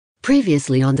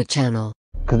Previously on the channel.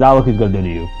 Cause now look what he's gonna do to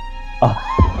you.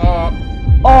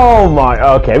 Oh my.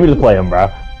 Okay, we just play him, bro.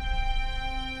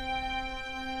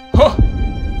 Huh?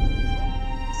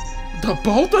 The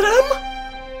both of them?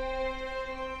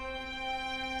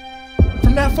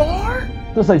 From that far?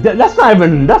 Just like that's not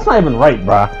even right,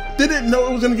 bro. Didn't know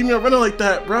it was gonna give me a runner like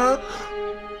that, bro.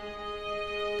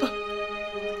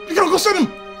 You gotta go send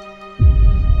him.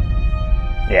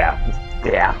 Yeah.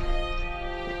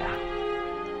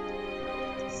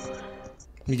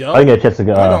 Miguel? I didn't get a chance to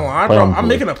go. I don't lie, bro. I'm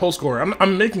making a post score.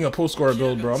 I'm making a post score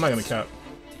build, bro. I'm not gonna cap.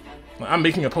 I'm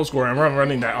making a post score. I'm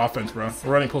running that offense, bro.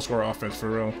 We're running post score offense for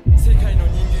real.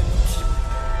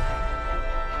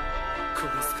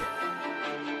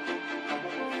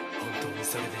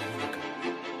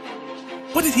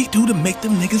 What did he do to make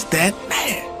them niggas that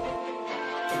mad?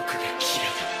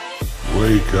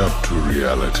 Wake up to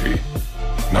reality.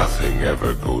 Nothing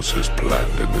ever goes as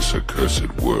planned in this accursed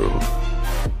world.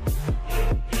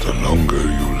 The longer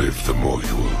you live, the more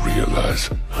you will realize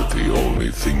that the only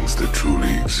things that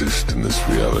truly exist in this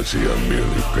reality are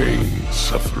merely pain,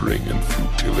 suffering, and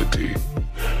futility.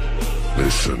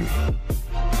 Listen.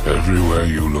 Everywhere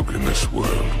you look in this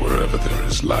world, wherever there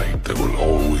is light, there will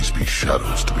always be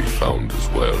shadows to be found as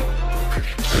well.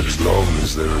 As long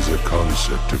as there is a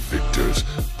concept of victors,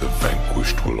 the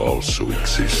vanquished will also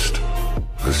exist.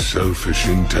 The selfish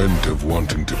intent of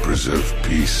wanting to preserve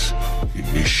peace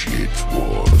initiates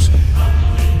wars.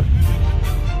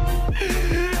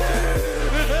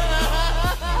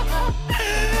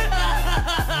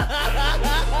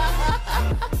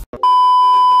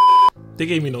 They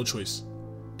gave me no choice.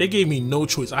 They gave me no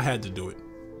choice. I had to do it.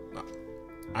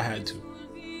 I had to.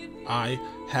 I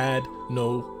had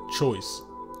no choice.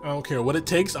 I don't care what it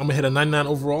takes. I'm gonna hit a 99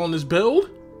 overall on this build,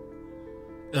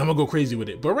 and I'm gonna go crazy with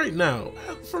it. But right now,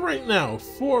 for right now,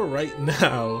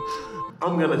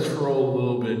 I'm gonna troll a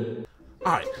little bit.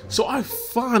 Alright, so I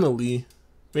finally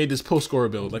made this post scorer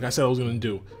build like I said I was gonna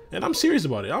do. And I'm serious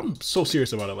about it. I'm so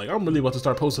serious about it. Like, I'm really about to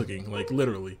start post hooking, like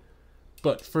literally.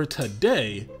 But for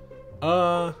today,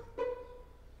 I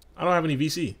don't have any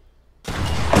VC.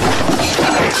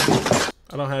 I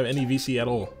don't have any VC at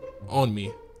all on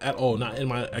me. At all. Not in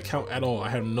my account at all. I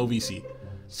have no VC.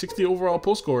 60 overall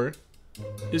post scorer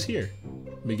is here.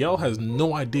 Miguel has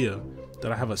no idea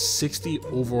that I have a 60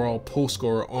 overall post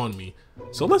scorer on me.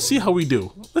 So let's see how we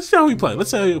do. Let's see how we play.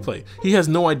 Let's see how we play. He has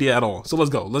no idea at all. So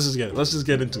let's go. Let's just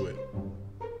get into it.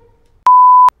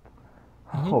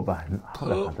 I hope I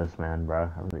got this, man,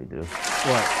 bro. I really do.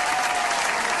 What?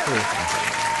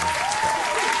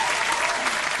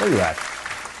 Where you at?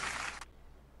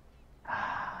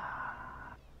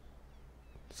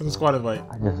 Send a squad invite.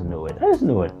 I just knew it. I just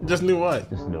knew it. Just knew what?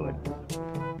 Just knew it.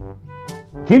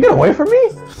 Can you get away from me?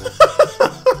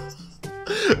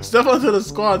 Step onto the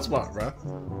squad spot, bro.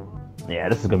 Yeah,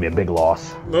 this is gonna be a big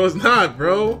loss. No, it's not,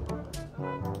 bro.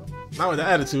 Not with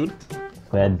that attitude.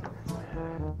 And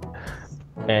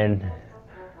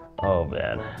oh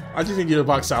man, I just think you to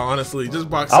box out, honestly. Just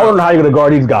box out. I don't know how you're gonna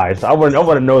guard these guys. I want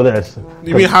to know this.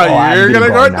 You mean how you're gonna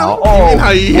guard them? You mean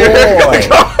how you're gonna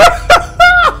guard?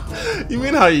 You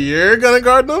mean how you're gonna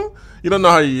guard them? You don't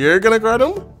know how you're gonna guard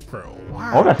them? Bro,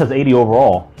 wow. Oh, that says 80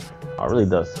 overall. Oh, it really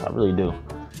does. I really do.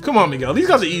 Come on, Miguel. These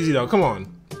guys are easy though. Come on.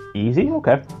 Easy?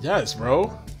 Okay. Yes,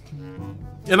 bro.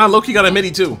 And I low-key got a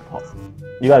midi too.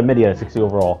 You got a midi at 60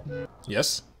 overall.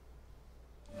 Yes.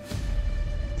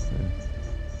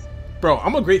 Bro,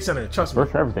 I'm a great center. Trust me.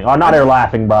 First for everything. Oh, now they're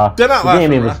laughing, bro. They're not laughing.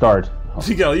 The game didn't bro. even start.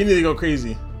 Miguel, you need to go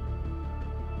crazy.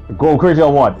 Going crazy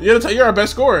on what? You're our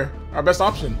best scorer. Our best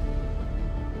option.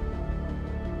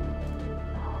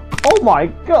 Oh my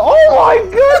god! Oh my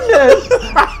goodness!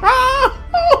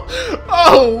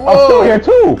 Oh, whoa. I'm still here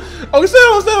too. Oh,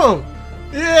 still him.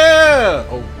 Yeah.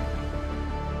 Oh.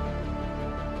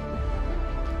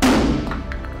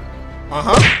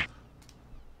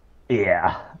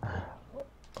 Yeah.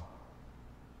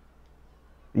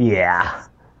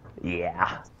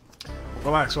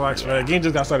 Relax. Game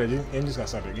just got started. Yeah, it just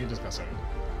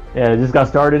got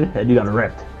started and you got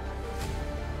ripped.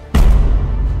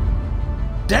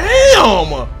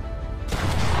 Damn!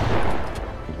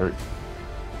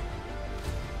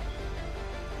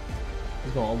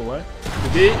 He's going all the way.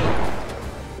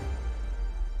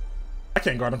 I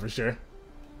can't guard him for sure.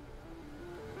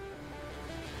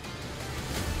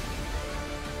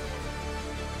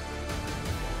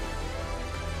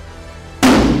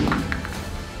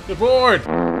 Good board!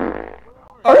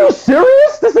 Are you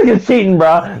serious? This nigga's cheating,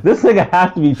 bro. This nigga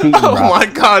has to be cheating, bro. Oh my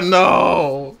god,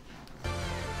 no!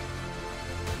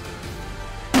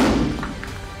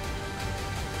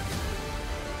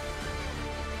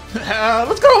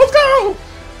 Let's go!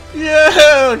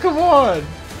 Miguel, come on.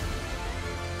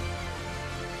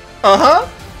 Uh-huh.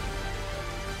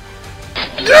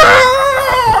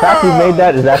 The fact you made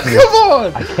that is actually. Come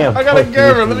on. I can't. I got a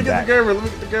Gerber. Let me that. get the Gerber. Let me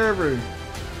get the Gerber.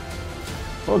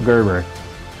 What Gerber?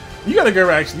 You got a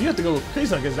Gerber, actually. You have to go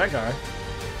crazy against that guy.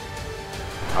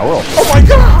 I will. Oh my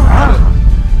god!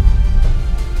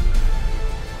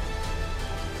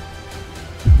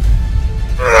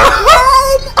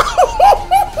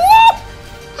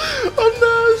 I'm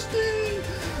nasty!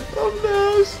 I'm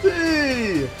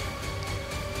nasty!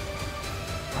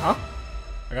 Huh?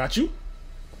 I got you.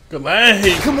 Good lad.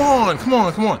 Hey, come on, come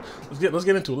on, come on. Let's get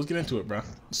into it. Let's get into it, bro.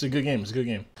 It's a good game. It's a good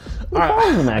game. Alright,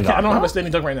 I don't have a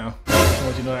standing dunk right now. I just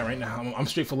want you to know that right now. I'm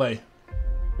straight fillet.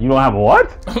 You don't have a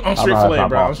what? I'm straight fillet,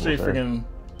 bro. I'm straight freaking.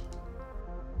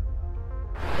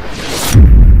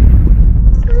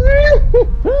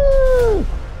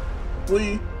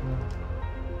 Please.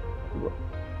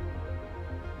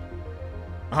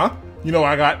 Uh-huh. You know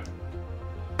what I got?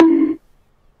 You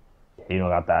don't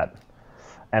got that.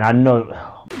 And I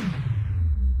know.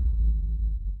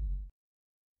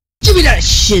 Give me that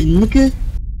shit, nigga.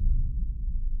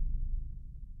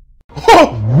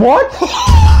 What? What?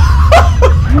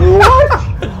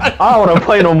 I don't want to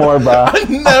play no more, bro. I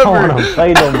never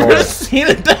play no more. seen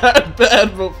it that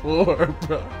bad before,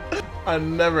 bro. I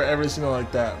never ever seen it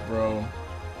like that, bro.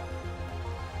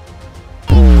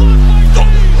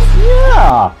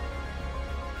 Yeah.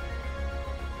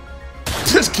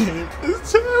 This game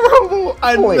is terrible.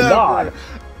 I Oh my never God.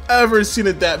 ever seen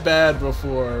it that bad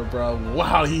before, bro.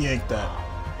 Wow, he yanked that.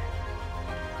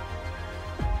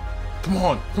 Come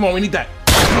on, come on, we need that.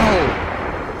 No.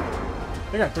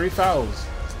 They got 3 fouls.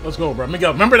 Let's go, bro.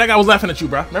 Miguel, remember that guy was laughing at you,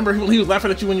 bro. Remember he was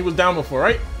laughing at you when you was down before,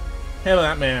 right? Handle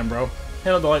that man, bro.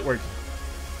 Handle the light work.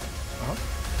 Uh-huh.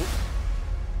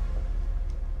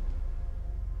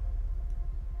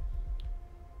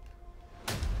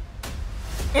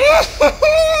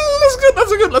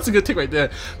 That's a good tick right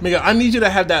there. Miguel, I need you to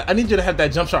have that. I need you to have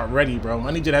that jump shot ready, bro.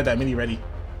 I need you to have that mini ready.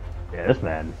 Yeah, this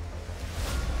man.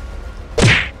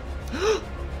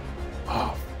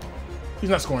 Oh, he's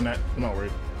not scoring that. I'm not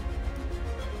worried.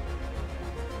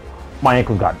 My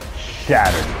ankle got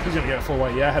shattered. He's gonna get a full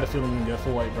white. Yeah, I had a feeling he was gonna get a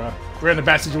full white, bro. We're in a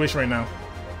bad situation right now.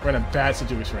 We're in a bad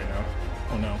situation right now.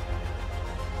 Oh no.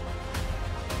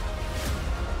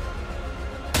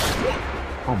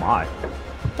 Oh my.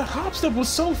 That hop step was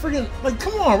so friggin' like,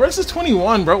 come on, bro. This is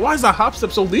 21, bro. Why is that hop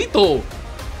step so lethal?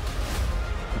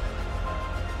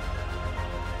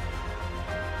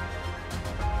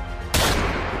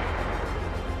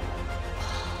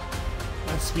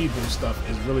 That speed boost stuff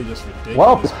is really just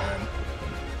ridiculous, man.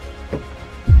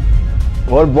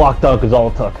 One block dunk is all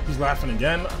it took. He's laughing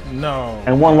again? No.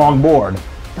 And one long board.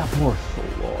 That board's so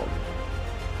long.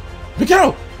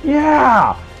 Miguel!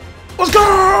 Yeah! Let's go!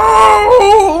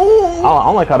 I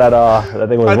don't like how that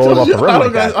thing was rolling off the rim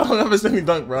like that. I don't have a standing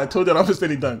dunk, bro. I told you I don't have a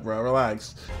standing dunk, bro.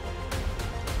 Relax.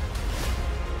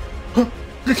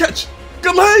 Good catch!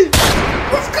 Good lay!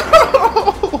 Let's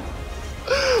go!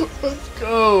 Let's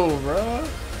go, bro.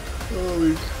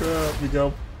 Holy crap,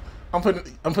 Miguel. I'm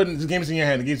putting the game's in your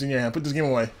hand. The game's in your hand. Put this game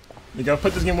away. Miguel,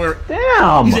 put this game where.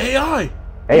 Damn! He's an AI!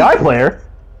 AI player?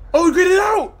 Oh, he graded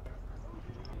out!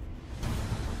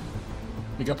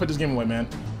 Miguel, put this game away, man.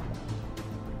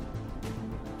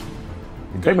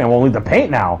 The big man won't leave the paint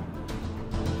now.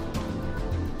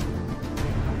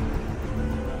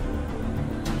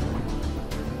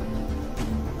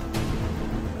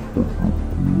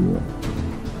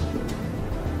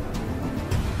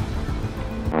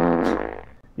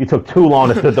 You took too long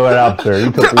to throw it out there. You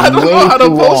took I don't know how to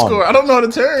way too post long. score. I don't know how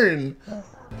to turn.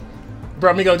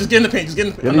 Bro, Miguel, just get in the paint. Just get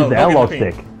in the paint. No, Use the don't analog get in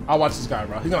the paint. stick. I'll watch this guy,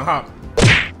 bro. He's gonna hop.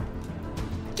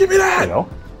 Give me that! There you go.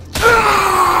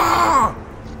 Ah!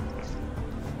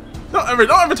 Don't ever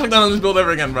talk down on this build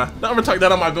ever again, bro. Don't ever talk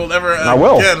down on my build ever I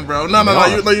will. again, bro. No,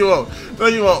 you won't. No,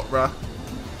 you won't, bro.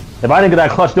 If I didn't get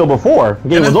that clutch steal before, the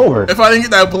game was over. If I didn't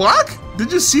get that block,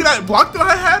 did you see that block that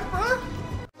I had?